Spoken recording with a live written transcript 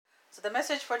So the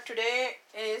message for today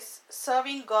is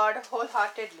serving God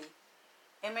wholeheartedly.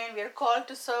 Amen. We are called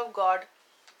to serve God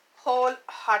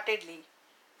wholeheartedly.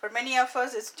 For many of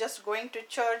us, it's just going to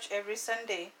church every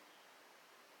Sunday.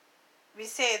 We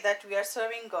say that we are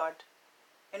serving God.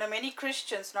 Many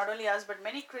Christians, not only us, but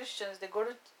many Christians, they go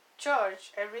to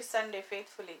church every Sunday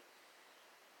faithfully.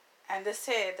 And they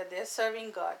say that they are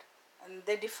serving God. And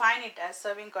they define it as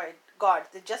serving God.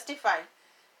 They justify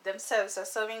themselves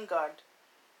as serving God.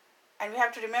 And we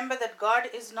have to remember that God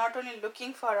is not only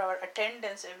looking for our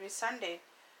attendance every Sunday,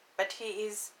 but He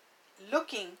is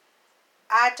looking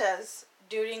at us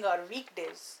during our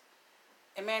weekdays.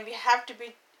 Amen. We have to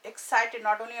be excited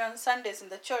not only on Sundays in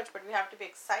the church, but we have to be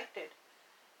excited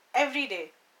every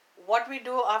day. What we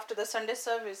do after the Sunday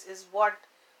service is what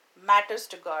matters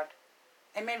to God.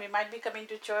 Amen. We might be coming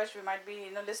to church, we might be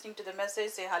listening to the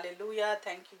message, say hallelujah,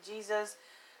 thank you Jesus,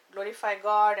 glorify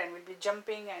God, and we'll be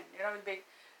jumping and we'll be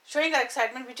showing our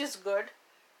excitement, which is good.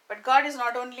 But God is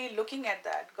not only looking at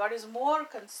that. God is more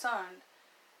concerned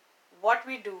what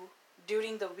we do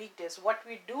during the weekdays. What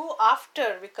we do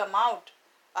after we come out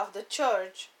of the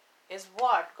church is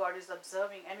what God is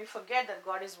observing. And we forget that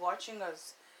God is watching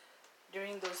us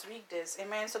during those weekdays.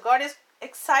 Amen. So God is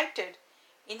excited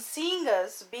in seeing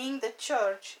us being the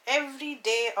church every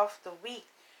day of the week.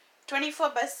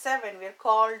 24/7 we are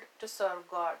called to serve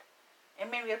God.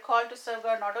 Amen. We are called to serve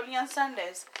God not only on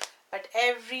Sundays, but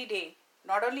every day.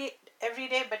 Not only every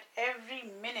day, but every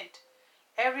minute,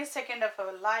 every second of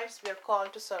our lives, we are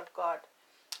called to serve God.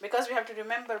 Because we have to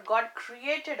remember, God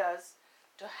created us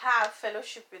to have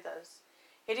fellowship with us.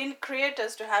 He didn't create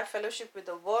us to have fellowship with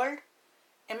the world.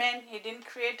 Amen. He didn't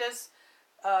create us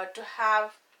to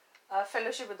have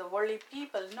fellowship with the worldly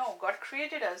people. No, God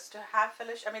created us to have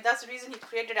fellowship. That's the reason He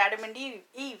created Adam and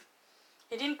Eve.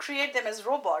 He didn't create them as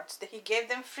robots. He gave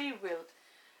them free will.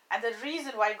 And the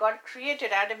reason why God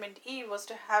created Adam and Eve was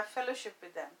to have fellowship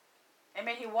with them.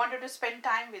 Amen. He wanted to spend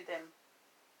time with them.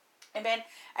 Amen.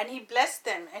 And He blessed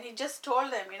them. And He just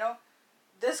told them,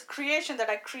 this creation that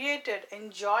I created,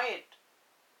 enjoy it,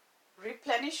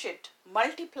 replenish it,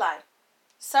 multiply,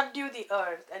 subdue the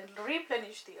earth, and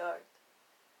replenish the earth.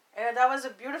 And that was a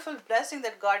beautiful blessing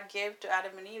that God gave to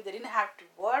Adam and Eve. They didn't have to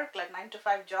work like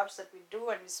 9-to-5 jobs that we do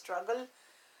and we struggle.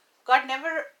 God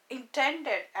never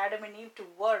intended Adam and Eve to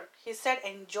work. He said,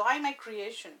 enjoy my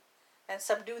creation and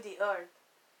subdue the earth.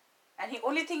 And the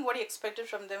only thing what He expected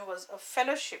from them was a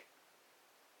fellowship.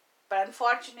 But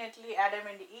unfortunately, Adam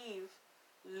and Eve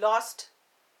lost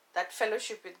that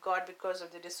fellowship with God because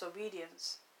of the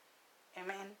disobedience.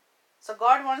 Amen. So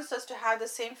God wants us to have the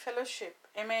same fellowship.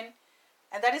 Amen.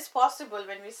 And that is possible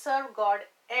when we serve God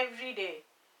every day.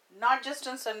 Not just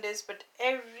on Sundays, but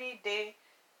every day,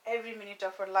 every minute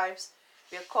of our lives,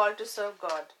 we are called to serve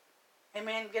God.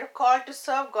 Amen. We are called to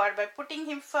serve God by putting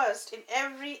Him first in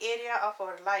every area of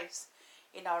our lives.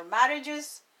 In our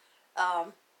marriages,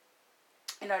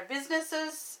 in our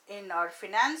businesses, in our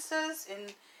finances,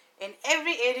 in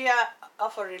every area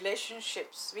of our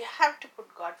relationships. We have to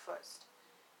put God first.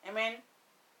 Amen.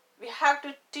 We have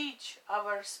to teach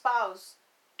our spouse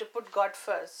to put God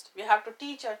first. We have to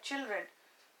teach our children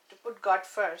to put God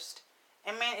first.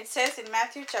 Amen. It says in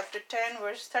Matthew chapter 10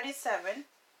 verse 37,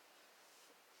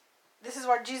 this is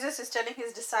what Jesus is telling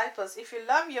His disciples. If you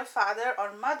love your father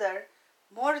or mother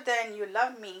more than you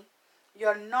love me, you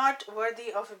are not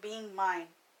worthy of being mine.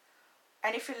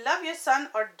 And if you love your son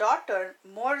or daughter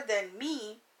more than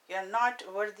me, you are not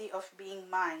worthy of being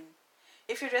mine.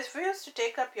 If you refuse to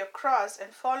take up your cross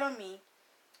and follow me,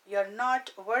 you are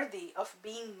not worthy of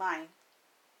being mine.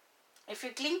 If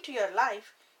you cling to your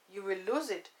life, you will lose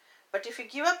it. But if you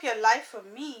give up your life for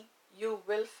me, you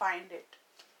will find it.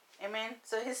 Amen.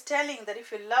 So He's telling that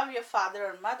if you love your father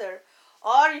or mother,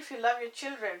 or if you love your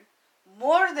children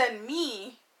more than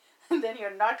me, then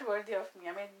you're not worthy of me.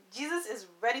 Jesus is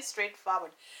very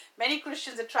straightforward. Many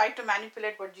Christians have tried to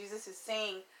manipulate what Jesus is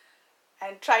saying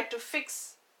and try to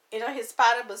fix His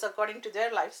parables according to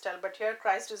their lifestyle. But here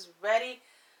Christ is very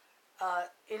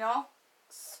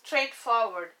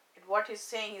straightforward in what He's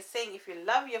saying. He's saying if you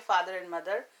love your father and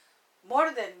mother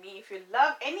more than me, if you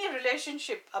love any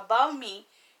relationship above me,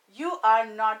 you are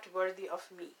not worthy of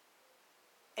me.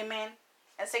 Amen.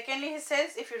 And secondly, He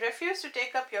says, if you refuse to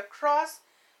take up your cross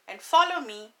and follow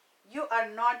me, you are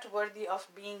not worthy of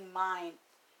being mine.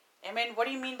 Amen. What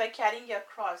do you mean by carrying your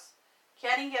cross?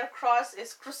 Carrying your cross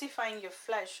is crucifying your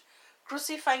flesh,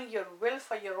 crucifying your will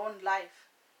for your own life.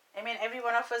 Amen. Every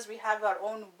one of us, we have our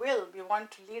own will. We want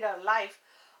to lead our life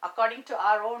according to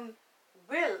our own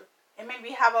will. Amen.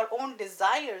 We have our own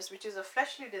desires, which is a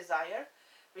fleshly desire,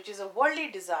 which is a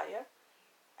worldly desire.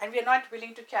 and we are not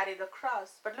willing to carry the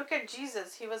cross. But look at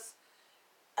Jesus. He was,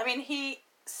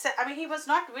 he was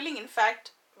not willing. In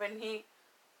fact, when he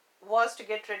was to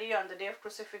get ready on the day of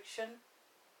crucifixion,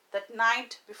 that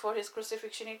night before his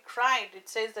crucifixion, he cried. It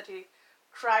says that he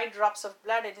cried drops of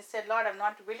blood, and he said, Lord, I'm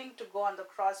not willing to go on the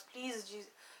cross. Please, Jesus,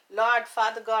 Lord,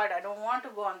 Father God, I don't want to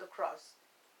go on the cross.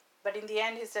 But in the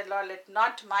end, he said, Lord, let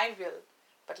not my will,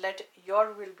 but let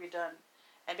your will be done.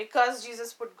 And because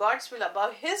Jesus put God's will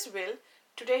above his will,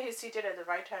 today he's seated at the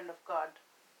right hand of God.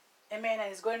 Amen. And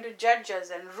he's going to judge us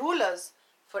and rule us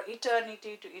for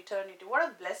eternity to eternity. What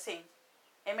a blessing.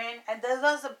 Amen. And those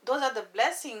are the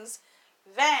blessings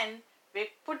when we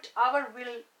put our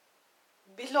will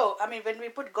below. When we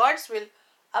put God's will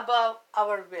above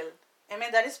our will.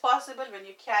 Amen. That is possible when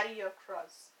you carry your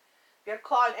cross. We are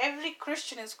called, every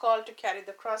Christian is called to carry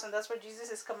the cross, and that's what Jesus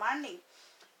is commanding.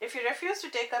 If you refuse to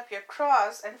take up your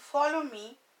cross and follow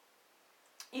me,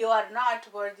 you are not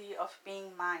worthy of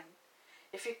being mine.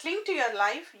 If you cling to your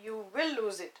life, you will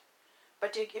lose it.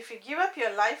 But if you give up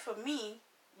your life for me,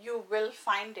 you will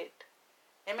find it.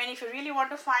 Amen. If you really want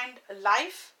to find a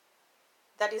life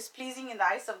that is pleasing in the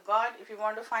eyes of God, if you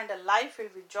want to find a life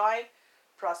filled with joy,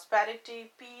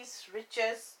 prosperity, peace,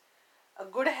 riches, a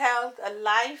good health, a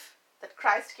life that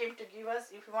Christ came to give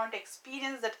us, if you want to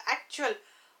experience that actual,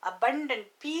 abundant,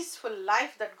 peaceful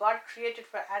life that God created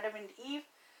for Adam and Eve,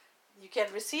 you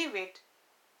can receive it.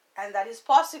 And that is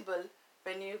possible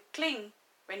when you cling,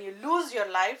 when you lose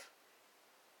your life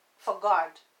for God.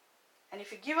 And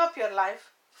if you give up your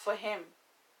life for Him.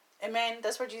 Amen.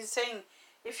 That's what Jesus is saying.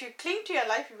 If you cling to your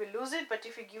life, you will lose it. But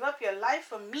if you give up your life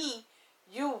for me,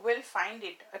 you will find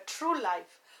it. A true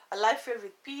life. A life filled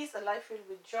with peace. A life filled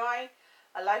with joy.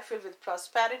 A life filled with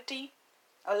prosperity.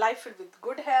 A life filled with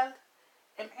good health.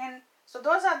 Amen. So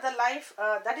those are the life,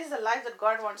 that is the life that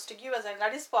God wants to give us. And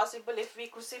that is possible if we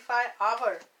crucify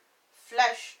our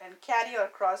flesh and carry our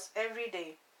cross every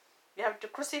day. We have to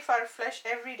crucify our flesh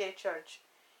every day, church.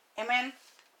 Amen.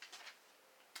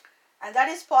 And that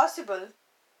is possible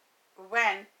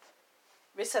when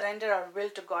we surrender our will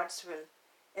to God's will.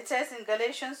 It says in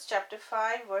Galatians chapter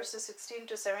 5 verses 16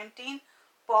 to 17,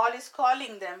 Paul is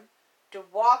calling them to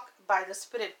walk by the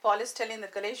Spirit. Paul is telling the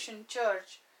Galatian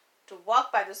church to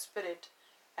walk by the Spirit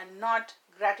and not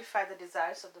gratify the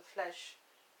desires of the flesh.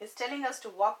 He's telling us to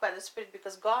walk by the Spirit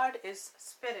because God is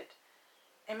Spirit.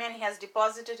 Amen. He has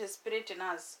deposited His Spirit in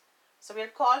us. So we are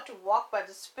called to walk by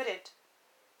the Spirit,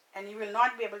 and you will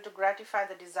not be able to gratify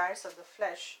the desires of the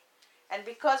flesh. And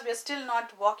because we are still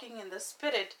not walking in the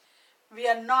Spirit, we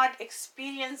are not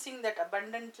experiencing that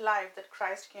abundant life that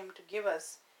Christ came to give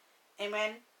us.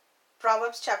 Amen.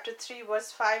 Proverbs chapter 3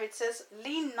 verse 5, it says,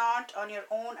 lean not on your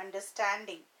own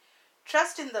understanding.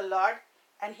 Trust in the Lord,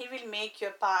 and He will make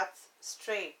your paths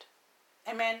straight.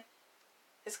 Amen.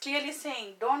 It's clearly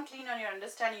saying, don't lean on your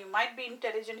understanding. You might be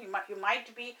intelligent, you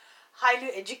might be highly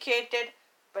educated,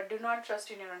 but do not trust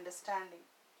in your understanding.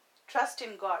 Trust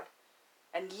in God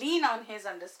and lean on His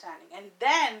understanding, and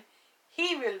then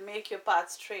He will make your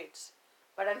path straight.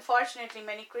 But unfortunately,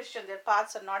 many Christians, their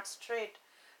paths are not straight.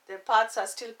 Their paths are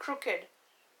still crooked.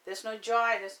 There's no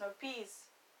joy, there's no peace.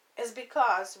 It's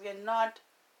because we are not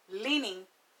leaning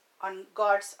on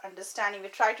God's understanding. We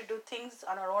try to do things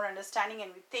on our own understanding,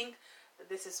 and we think that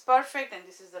this is perfect and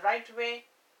this is the right way.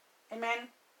 Amen.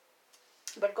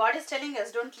 But God is telling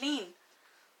us, don't lean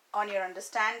on your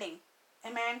understanding.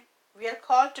 Amen. We are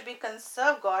called to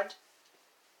serve God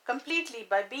completely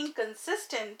by being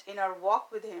consistent in our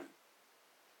walk with Him.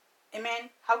 Amen.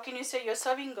 How can you say you're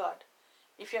serving God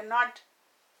if you're not,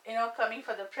 coming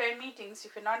for the prayer meetings,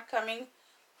 if you're not coming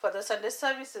for the Sunday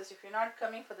services, if you're not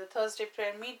coming for the Thursday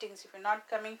prayer meetings, if you're not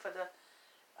coming for the,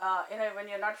 when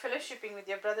you're not fellowshipping with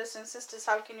your brothers and sisters,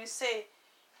 how can you say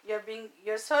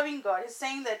you're serving God? He's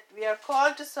saying that we are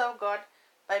called to serve God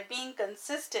by being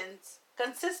consistent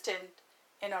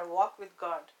in our walk with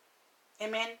God.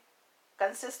 Amen.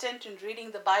 Consistent in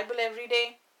reading the Bible every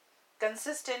day,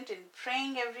 consistent in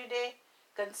praying every day,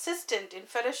 consistent in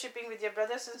fellowshipping with your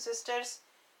brothers and sisters.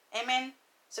 Amen.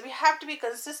 So we have to be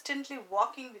consistently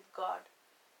walking with God.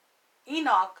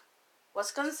 Enoch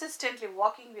was consistently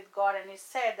walking with God, and he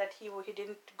said that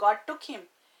God took him.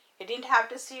 He didn't have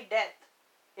to see death.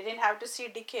 He didn't have to see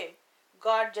decay.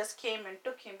 God just came and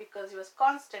took him because he was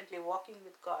constantly walking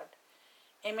with God.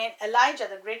 Amen. Elijah,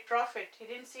 the great prophet, he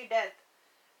didn't see death.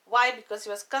 Why? Because he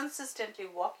was consistently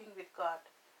walking with God.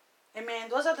 Amen.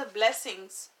 Those are the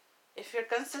blessings if you're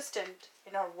consistent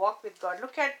in our walk with God.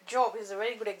 Look at Job. He's a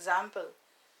very good example.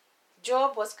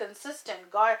 Job was consistent.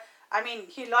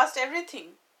 He lost everything.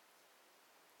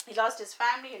 He lost his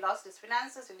family, he lost his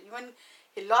finances,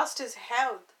 he lost his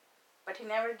health. but he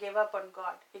never gave up on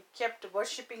God. He kept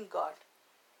worshiping God.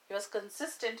 He was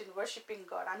consistent in worshiping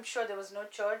God. I'm sure there was no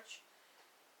church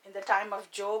in the time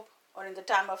of Job or in the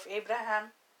time of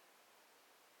Abraham.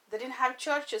 They didn't have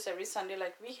churches every Sunday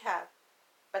like we have.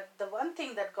 But the one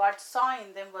thing that God saw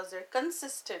in them was their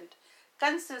consistent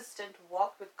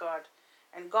walk with God.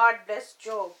 And God blessed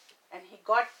Job, and he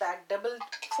got back double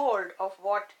fold of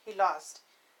what he lost.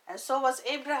 And so was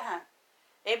Abraham.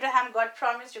 Abraham, God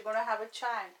promised, you're going to have a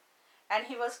child. And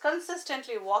he was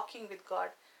consistently walking with God,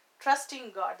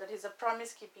 trusting God that he's a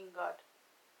promise-keeping God.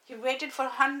 He waited for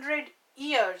 100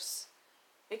 years.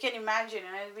 You can imagine,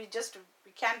 and we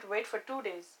can't wait for 2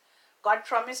 days. God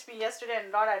promised me yesterday,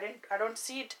 and Lord, I don't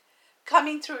see it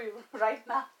coming through you right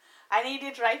now. I need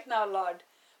it right now, Lord.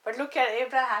 But look at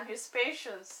Abraham, his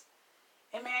patience.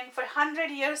 Amen. For 100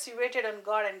 years he waited on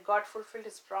God, and God fulfilled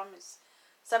his promise.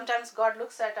 Sometimes God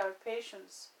looks at our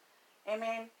patience.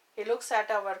 Amen. He looks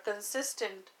at our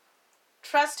consistent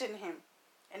trust in him.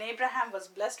 And Abraham was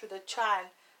blessed with a child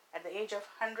at the age of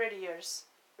 100 years,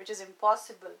 which is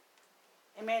impossible.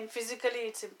 Amen. Physically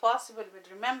it's impossible,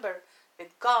 but remember,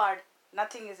 with God,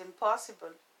 nothing is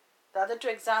impossible. The other two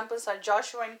examples are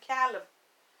Joshua and Caleb.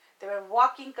 They were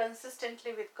walking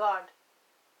consistently with God.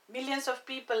 Millions of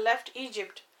people left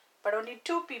Egypt, but only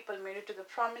 2 people made it to the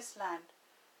promised land.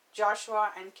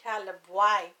 Joshua and Caleb.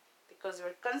 Why? Because they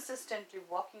were consistently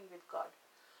walking with God.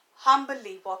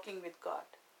 Humbly walking with God.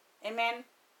 Amen.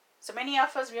 So many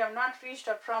of us, we have not reached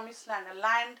our promised land, a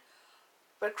land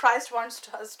where Christ wants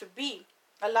us to be,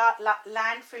 a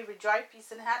land filled with joy,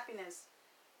 peace, and happiness.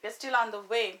 We are still on the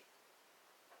way.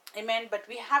 Amen. But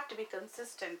we have to be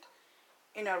consistent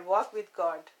in our walk with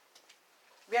God.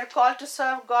 We are called to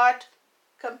serve God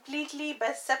completely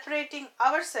by separating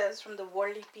ourselves from the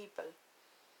worldly people.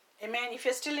 Amen. If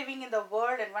you're still living in the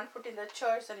world and one foot in the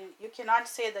church, then you cannot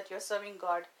say that you're serving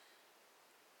God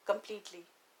completely.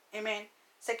 Amen.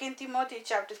 2 Timothy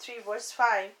chapter 3 verse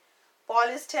 5, Paul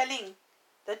is telling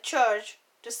the church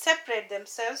to separate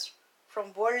themselves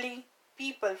from worldly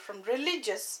people, from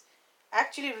religious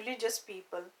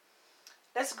people.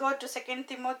 Let's go to 2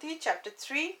 Timothy chapter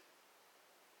 3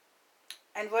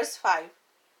 and verse 5.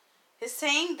 He's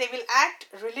saying they will act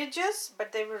religious,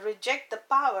 but they will reject the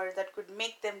power that could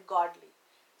make them godly.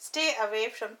 Stay away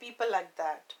from people like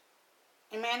that.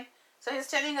 Amen. So he's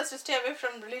telling us to stay away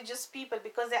from religious people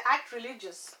because they act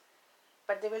religious,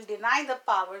 but they will deny the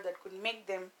power that could make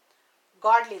them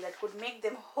godly, that could make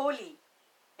them holy.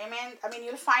 Amen. I mean,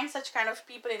 you'll find such kind of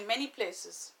people in many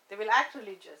places. They will act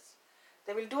religious.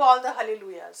 They will do all the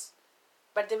hallelujahs,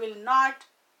 but they will not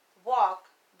walk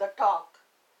the talk.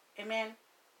 Amen.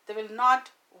 They will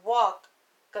not walk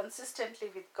consistently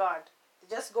with God.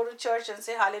 They just go to church and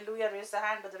say hallelujah, raise the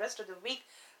hand, but the rest of the week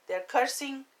they're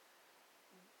cursing,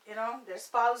 their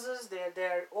spouses,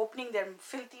 they're opening their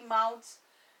filthy mouths,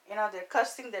 they're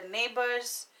cursing their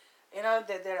neighbors,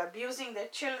 they're abusing their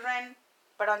children,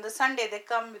 but on the Sunday they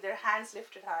come with their hands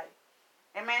lifted high.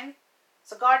 Amen.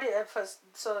 So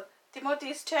Timothy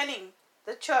is telling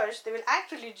the church they will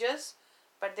act religious,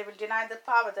 but they will deny the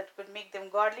power that could make them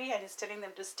godly, and he's telling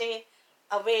them to stay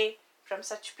away from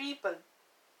such people.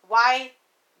 Why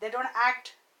they don't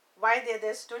act, why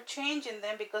there's no change in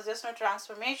them? Because there's no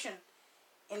transformation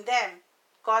in them,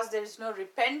 because there is no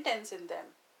repentance in them.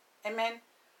 Amen.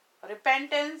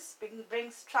 Repentance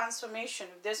brings transformation.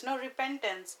 If there's no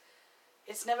repentance,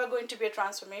 it's never going to be a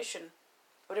transformation.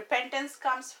 Repentance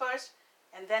comes first,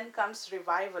 and then comes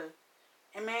revival.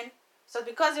 Amen. So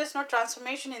because there's no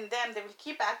transformation in them, they will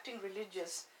keep acting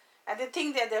religious. And they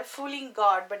think that they're fooling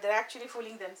God, but they're actually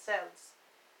fooling themselves.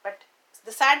 But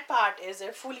the sad part is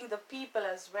they're fooling the people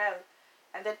as well.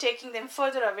 And they're taking them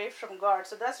further away from God.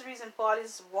 So that's the reason Paul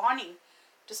is warning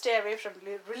to stay away from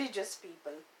religious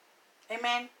people.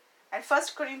 Amen. And 1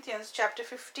 Corinthians chapter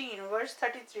 15 verse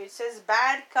 33, it says,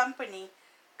 bad company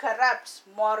corrupts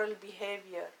moral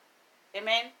behavior.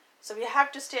 Amen. So we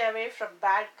have to stay away from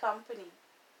bad company.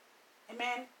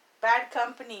 Amen. Bad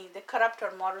company, they corrupt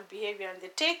our moral behavior and they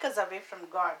take us away from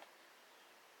God.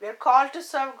 We are called to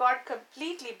serve God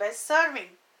completely by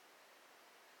serving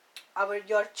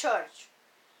your church.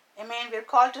 Amen. We are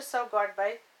called to serve God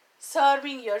by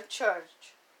serving your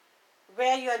church,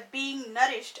 where you are being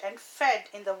nourished and fed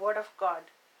in the Word of God.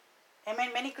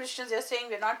 Amen. Many Christians are saying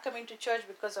we're not coming to church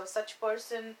because of such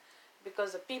person,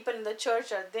 because the people in the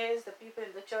church are this, the people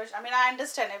in the church. I mean, I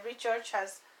understand every church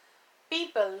has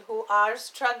people who are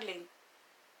struggling,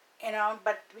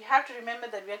 but we have to remember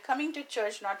that we are coming to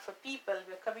church not for people,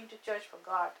 we are coming to church for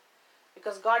God,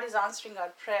 because God is answering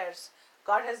our prayers.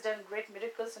 God has done great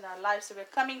miracles in our lives, so we are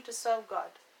coming to serve God.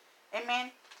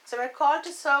 Amen. So we're called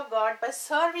to serve God by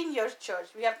serving your church.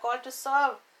 We are called to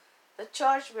serve the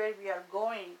church where we are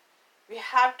going. We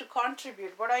have to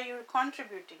contribute. What are you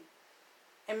contributing?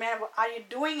 Amen. Are you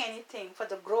doing anything for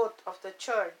the growth of the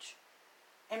church?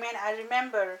 Amen. I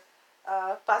remember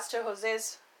Pastor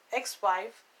Jose's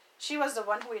ex-wife. She was the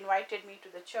one who invited me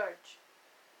to the church.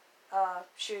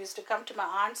 She used to come to my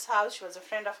aunt's house. She was a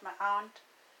friend of my aunt.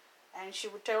 And she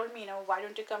would tell me, why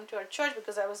don't you come to our church?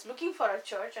 Because I was looking for a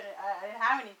church and I didn't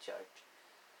have any church.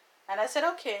 And I said,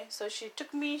 okay. So she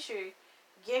took me, she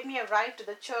gave me a ride to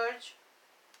the church.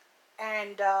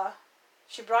 And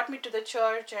she brought me to the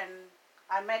church and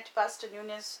I met Pastor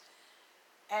Nunes.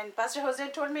 And Pastor Jose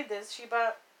told me this,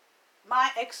 Sheba,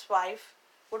 my ex-wife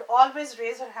would always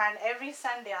raise her hand every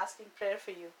Sunday asking prayer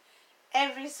for you.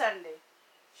 Every Sunday.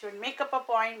 She would make up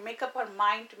her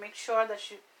mind to make sure that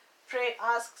she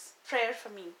asks prayer for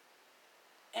me.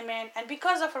 Amen. And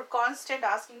because of her constant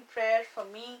asking prayer for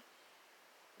me,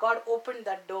 God opened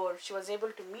that door. She was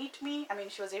able to meet me.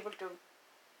 She was able to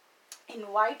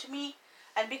invite me.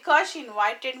 And because she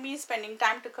invited me, spending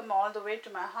time to come all the way to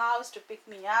my house to pick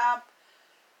me up,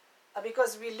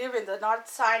 because we live in the north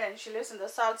side and she lives in the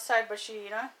south side, but she,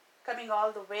 coming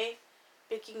all the way,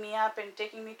 picking me up and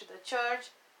taking me to the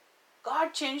church,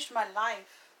 God changed my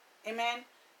life. Amen.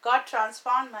 God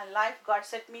transformed my life. God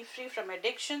set me free from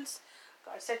addictions.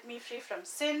 God set me free from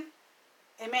sin.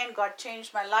 Amen. God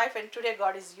changed my life, and today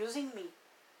God is using me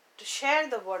to share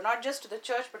the word, not just to the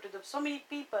church, but to so many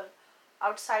people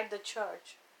outside the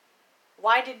church.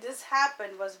 Why did this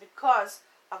happen? Was because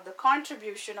of the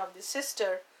contribution of the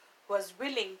sister who was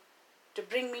willing to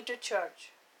bring me to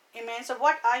church. Amen. So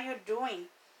what are you doing?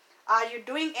 Are you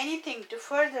doing anything to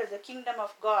further the kingdom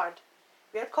of God?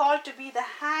 We are called to be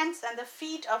the hands and the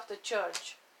feet of the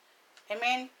church.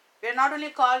 Amen. We are not only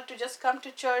called to just come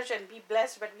to church and be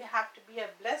blessed, but we have to be a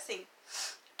blessing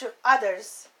to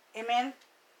others. Amen.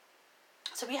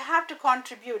 So we have to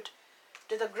contribute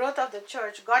to the growth of the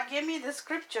church. God gave me this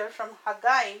scripture from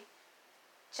Haggai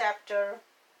chapter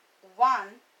 1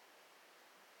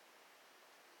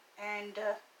 and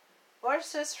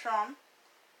verses from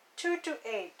 2 to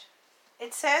 8.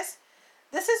 It says,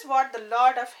 "This is what the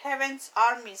Lord of heaven's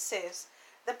army says.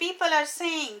 The people are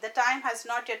saying the time has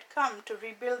not yet come to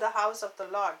rebuild the house of the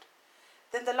Lord."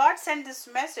 Then the Lord sent this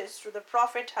message through the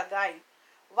prophet Haggai.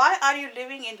 "Why are you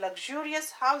living in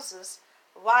luxurious houses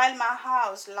while my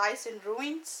house lies in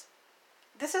ruins?"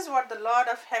 This is what the Lord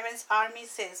of heaven's army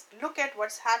says. "Look at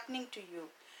what's happening to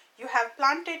you. You have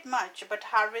planted much but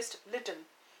harvest little.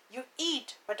 You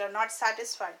eat but are not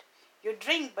satisfied. You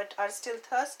drink but are still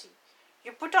thirsty.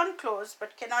 You put on clothes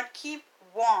but cannot keep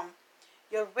warm.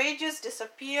 Your wages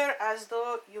disappear as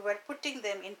though you were putting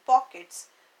them in pockets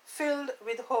filled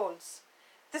with holes."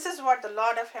 This is what the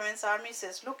Lord of heaven's army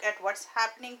says. "Look at what's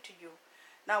happening to you.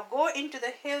 Now go into the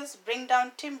hills, bring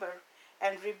down timber,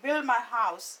 and rebuild my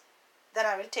house. Then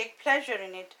I will take pleasure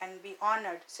in it and be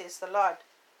honored, says the Lord."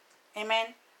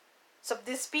 Amen. So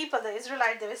these people, the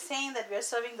Israelites, they were saying that we are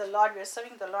serving the Lord,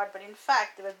 but in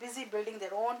fact they were busy building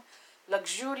their own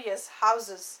luxurious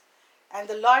houses. And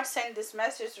the Lord sent this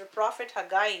message to prophet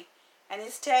Haggai, and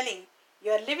he's telling,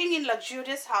 you are living in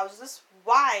luxurious houses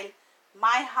while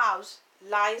my house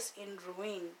lies in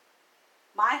ruin.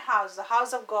 My house, the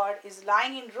house of God, is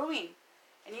lying in ruin,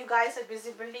 and you guys are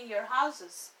busy building your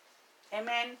houses.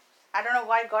 Amen. I don't know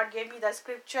why God gave me that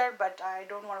scripture, but I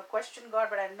don't want to question God,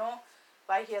 but I know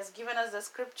why He has given us the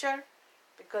scripture,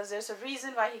 because there's a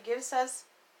reason why He gives us.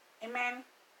 Amen.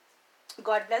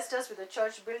 God blessed us with a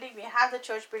church building. We have the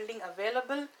church building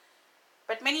available,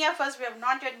 but many of us, we have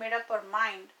not yet made up our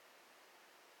mind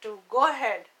to go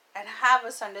ahead and have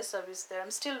a Sunday service there.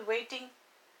 I'm still waiting.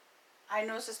 I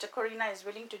know Sister Corina is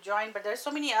willing to join, but there are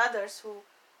so many others who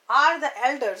are the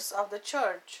elders of the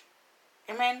church.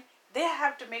 Amen. They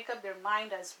have to make up their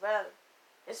mind as well.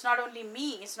 It's not only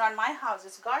me, it's not my house,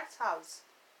 it's God's house.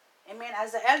 Amen.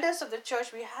 As the elders of the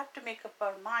church, we have to make up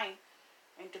our mind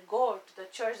and to go to the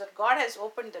church that God has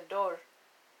opened the door.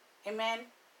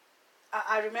 Amen.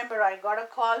 I remember I got a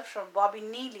call from Bobby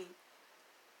Neely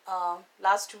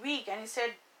last week, and he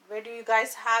said, "Where do you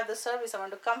guys have the service? I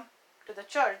want to come to the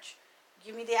church.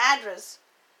 Give me the address."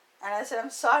 And I said, "I'm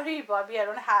sorry, Bobby, I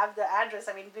don't have the address.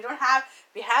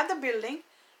 We have the building,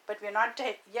 but we're not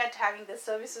yet having the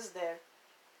services there."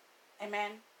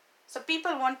 Amen. So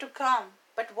people want to come,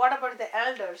 but what about the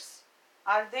elders?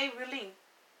 Are they willing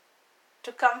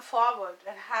to come forward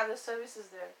and have the services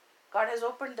there? God has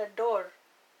opened the door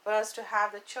for us to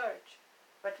have the church,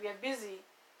 but we are busy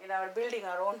in our building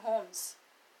our own homes.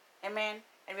 Amen.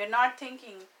 And we're not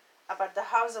thinking about the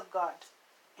house of God.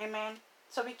 Amen.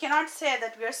 So we cannot say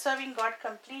that we are serving God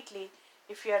completely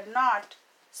if we are not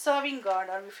serving God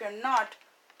or if we are not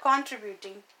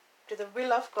contributing to the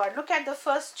will of God. Look at the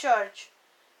first church.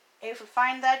 If you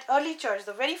find that early church,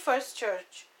 the very first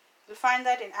church, you'll find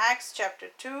that in Acts chapter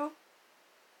 2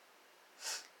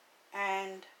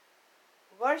 and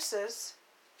verses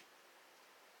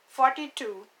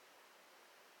 42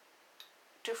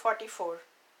 to 44.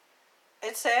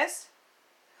 It says,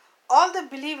 all the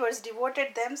believers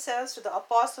devoted themselves to the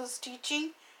apostles'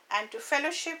 teaching and to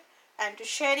fellowship and to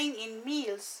sharing in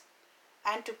meals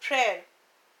and to prayer.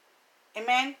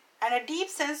 Amen. And a deep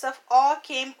sense of awe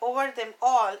came over them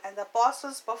all, and the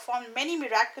apostles performed many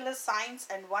miraculous signs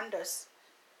and wonders.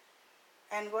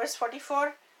 And verse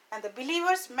 44, and the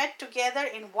believers met together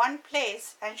in one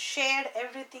place and shared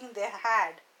everything they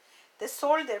had. They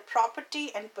sold their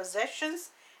property and possessions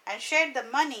and shared the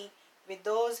money with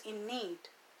those in need.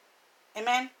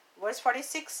 Amen. Verse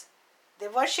 46, they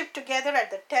worshipped together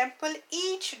at the temple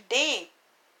each day,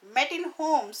 met in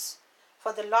homes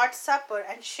for the Lord's Supper,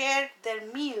 and shared their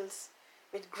meals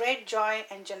with great joy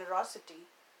and generosity.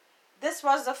 This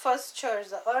was the first church,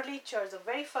 the early church, the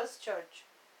very first church.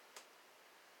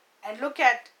 And look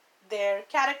at their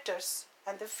characters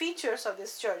and the features of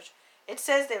this church. It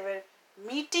says they were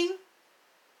meeting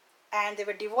and they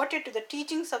were devoted to the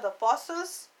teachings of the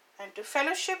apostles and to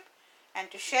fellowship and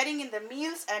to sharing in the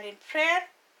meals and in prayer.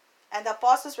 And the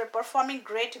apostles were performing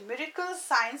great miracles,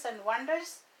 signs and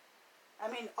wonders. I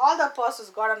mean, all the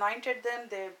apostles, God anointed them.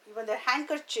 Even their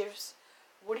handkerchiefs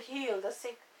would heal the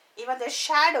sick. Even their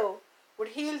shadow would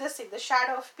heal the sick. The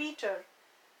shadow of Peter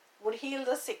would heal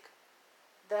the sick.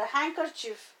 The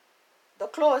handkerchief, the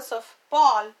clothes of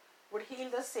Paul would heal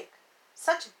the sick.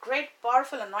 Such great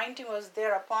powerful anointing was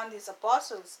there upon these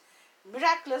apostles.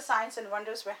 Miraculous signs and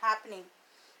wonders were happening.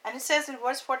 And it says in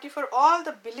verse 44, all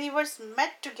the believers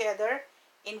met together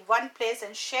in one place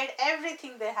and shared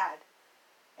everything they had.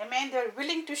 Amen. They were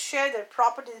willing to share their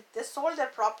property. They sold their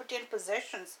property and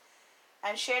possessions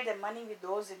and shared their money with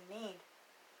those in need.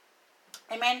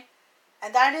 Amen.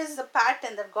 And that is the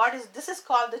pattern that God is. This is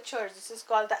called the church. This is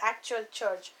called the actual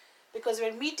church. Because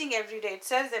we're meeting every day. It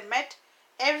says they met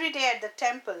every day at the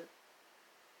temple.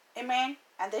 Amen.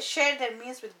 And they shared their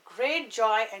meals with great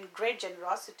joy and great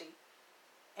generosity.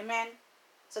 Amen.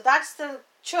 So that's the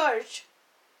church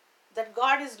that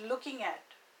God is looking at.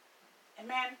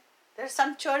 Amen. There are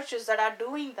some churches that are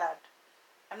doing that.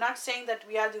 I'm not saying that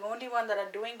we are the only one that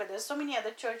are doing, but there's so many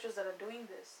other churches that are doing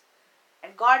this.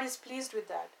 And God is pleased with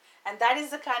that. And that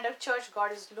is the kind of church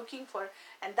God is looking for.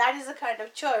 And that is the kind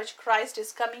of church Christ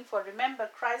is coming for. Remember,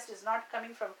 Christ is not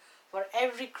coming for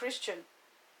every Christian.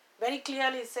 Very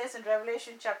clearly it says in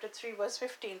Revelation chapter 3 verse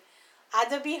 15,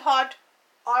 either be hot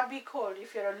or be cold.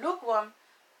 If you're a lukewarm,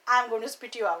 I'm going to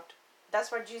spit you out.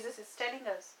 That's what Jesus is telling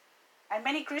us. And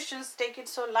many Christians take it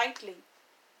so lightly.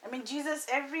 I mean,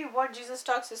 every word Jesus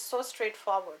talks is so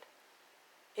straightforward.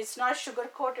 It's not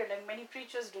sugar-coated like many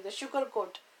preachers do. They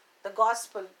sugar-coat the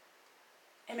gospel.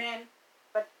 Amen.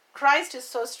 But Christ is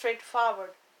so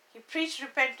straightforward. He preached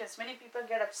repentance. Many people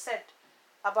get upset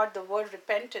about the word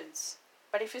repentance.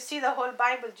 But if you see the whole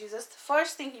Bible, Jesus, the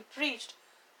first thing he preached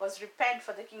was repent,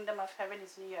 for the kingdom of heaven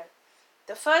is near.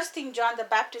 The first thing John the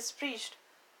Baptist preached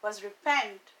was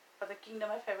repent, for the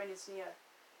kingdom of heaven is near.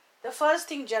 The first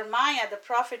thing Jeremiah the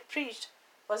prophet preached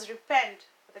was repent,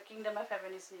 for the kingdom of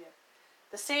heaven is near.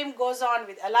 The same goes on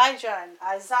with Elijah and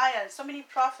Isaiah and so many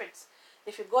prophets.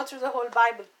 If you go through the whole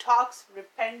Bible, it talks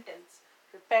repentance,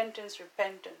 repentance,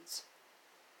 repentance.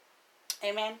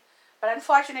 Amen. But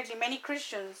unfortunately, many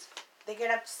Christians, they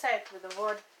get upset with the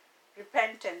word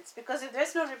repentance. Because if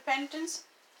there's no repentance,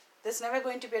 there's never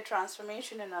going to be a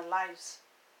transformation in our lives.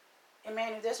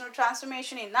 Amen. If there's no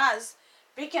transformation in us,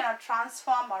 we cannot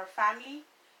transform our family.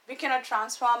 We cannot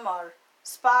transform our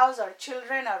spouse, our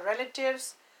children, our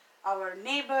relatives, our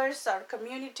neighbors, our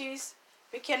communities.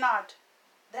 We cannot.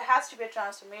 There has to be a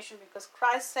transformation because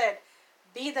Christ said,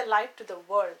 be the light to the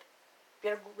world.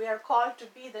 We are called to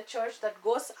be the church that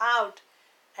goes out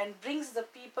and brings the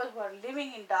people who are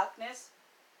living in darkness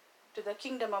to the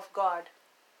kingdom of God.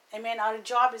 Amen. Our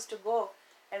job is to go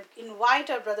and invite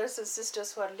our brothers and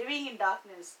sisters who are living in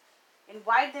darkness.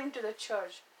 Invite them to the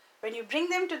church. When you bring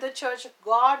them to the church,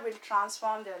 God will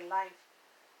transform their life.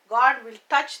 God will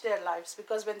touch their lives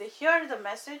because when they hear the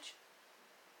message,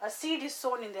 a seed is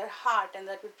sown in their heart and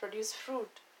that will produce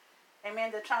fruit.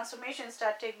 Amen. The transformation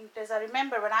start taking place. I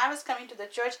remember when I was coming to the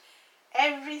church,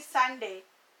 every Sunday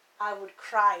I would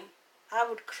cry. I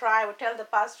would cry. I would tell the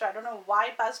pastor, I don't know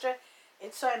why, pastor,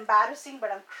 it's so embarrassing,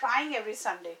 but I'm crying every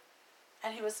Sunday.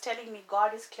 And he was telling me,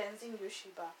 God is cleansing you,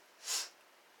 Sheba.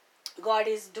 God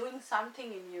is doing something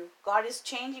in you. God is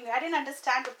changing you. I didn't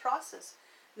understand the process.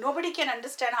 Nobody can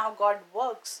understand how God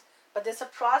works, but there's a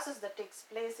process that takes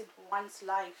place in one's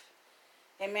life.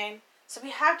 Amen. So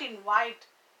we have to invite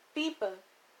people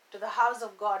to the house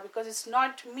of God, because it's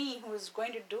not me who is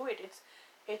going to do it.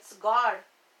 It's God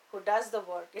who does the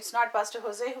work. It's not Pastor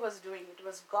Jose who was doing it. It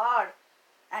was God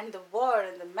and the word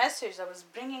and the message that was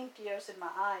bringing tears in my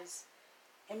eyes.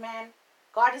 Amen.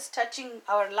 God is touching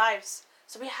our lives.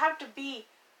 So we have to be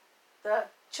the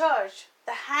church,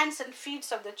 the hands and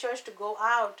feet of the church, to go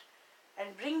out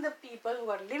and bring the people who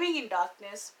are living in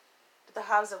darkness to the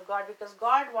house of God, because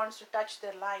God wants to touch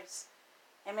their lives.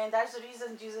 Amen. That's the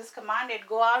reason Jesus commanded,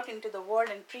 go out into the world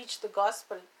and preach the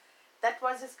gospel. That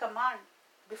was his command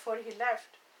before he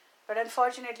left. But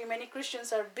unfortunately, many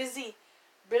Christians are busy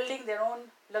building their own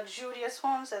luxurious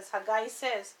homes, as Haggai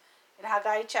says in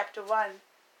Haggai chapter 1,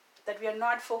 that we are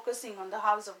not focusing on the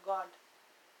house of God.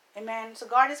 Amen. So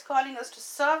God is calling us to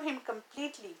serve him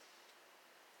completely,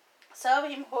 serve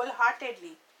him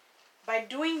wholeheartedly. By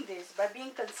doing this, by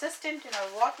being consistent in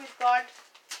our walk with God,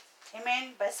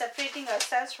 amen, by separating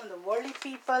ourselves from the worldly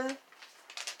people,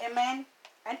 amen,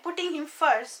 and putting him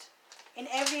first in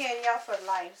every area of our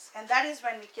lives. And that is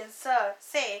when we can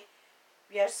say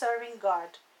we are serving God.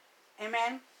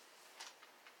 Amen.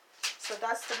 So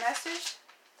that's the message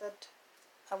that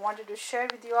I wanted to share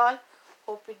with you all.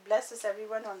 Hope it blesses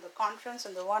everyone on the conference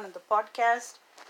and the one on the podcast.